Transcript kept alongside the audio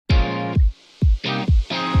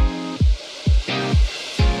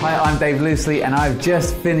Hi, I'm Dave Loosley and I've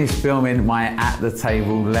just finished filming my At the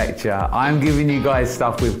Table lecture. I'm giving you guys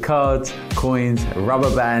stuff with cards, coins, rubber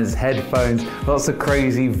bands, headphones, lots of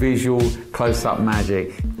crazy visual close-up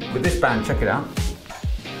magic. With this band, check it out.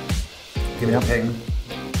 Give me a ping.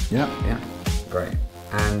 Yeah, great.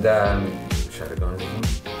 And show the guys.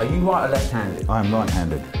 Are you right or left-handed? I'm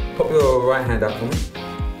right-handed. Put your right hand up for me.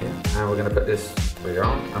 Yeah. And we're going to put this with your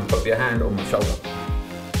arm and put your hand on my shoulder.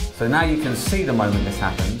 So now you can see the moment this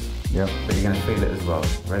happens, Yep. but you're going to feel it as well.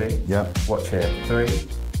 Ready? Yep. Watch here. 3,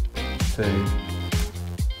 2,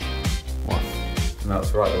 1. And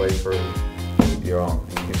that's right the way through your arm.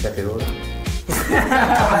 You can check it all out.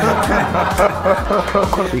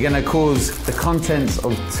 You're going to cause the contents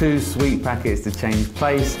of 2 sweet packets to change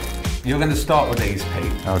place. You're going to start with these,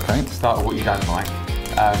 Pete. Okay. Start with what you don't like.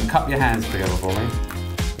 Cup your hands together for me.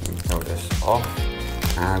 Throw this off.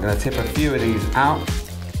 And I'm going to tip a few of these out.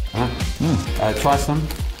 Try some.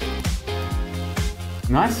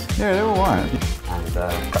 Nice? Yeah, they're all right. And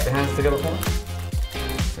cup your hands together for me.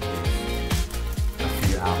 A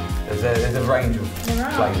few out. There's a range of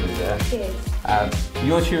flavours there.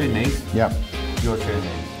 You're chewing these. Yep. You're chewing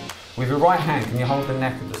these. With your right hand, can you hold the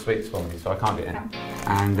neck of the sweets for me so I can't get in?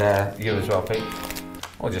 And you as well, Pete.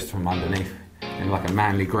 Or just from underneath, in like a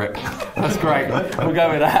manly grip. That's great. We'll go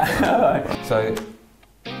with that. So,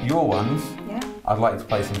 your ones, I'd like to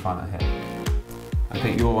place in front of here. I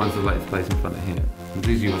think your ones I'd like to place in front of here.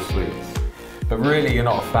 These are your sweets. But really, you're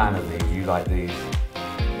not a fan of these. You like these,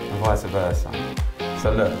 and vice versa.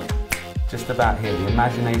 So look, just about here. The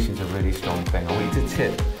imagination's a really strong thing. I want you to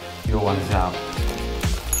tip your ones out.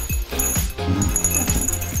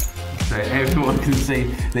 So everyone can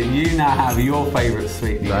see that you now have your favourite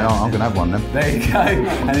sweet. I'm going to have one then. There you go.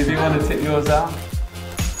 And if you want to tip yours out,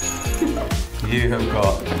 you have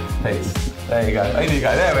got peace. There you go. There you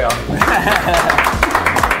go. There we are.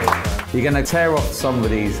 You're going to tear off some of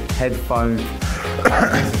these headphones.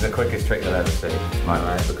 This is the quickest trick you'll ever see,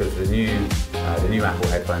 right? Because the new Apple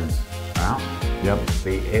headphones are out. Yep.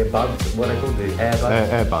 The earbuds, what are they called? The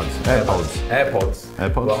AirPods.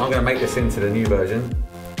 AirPods. Well, I'm going to make this into the new version.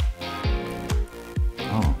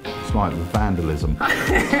 Oh, it's like vandalism.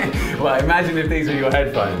 Well, imagine if these were your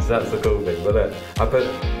headphones. That's the cool thing. But look, I put.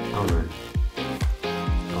 Oh no.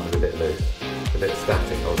 Oh, it's a bit loose. It's a bit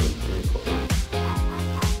static. Hold on. Let me put that.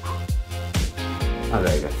 Oh,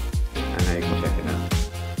 there you go. And now you can check it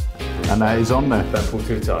out. And that is on there. Don't pull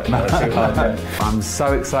too tight. Too hard. I'm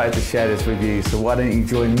so excited to share this with you. So why don't you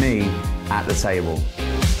join me at the table?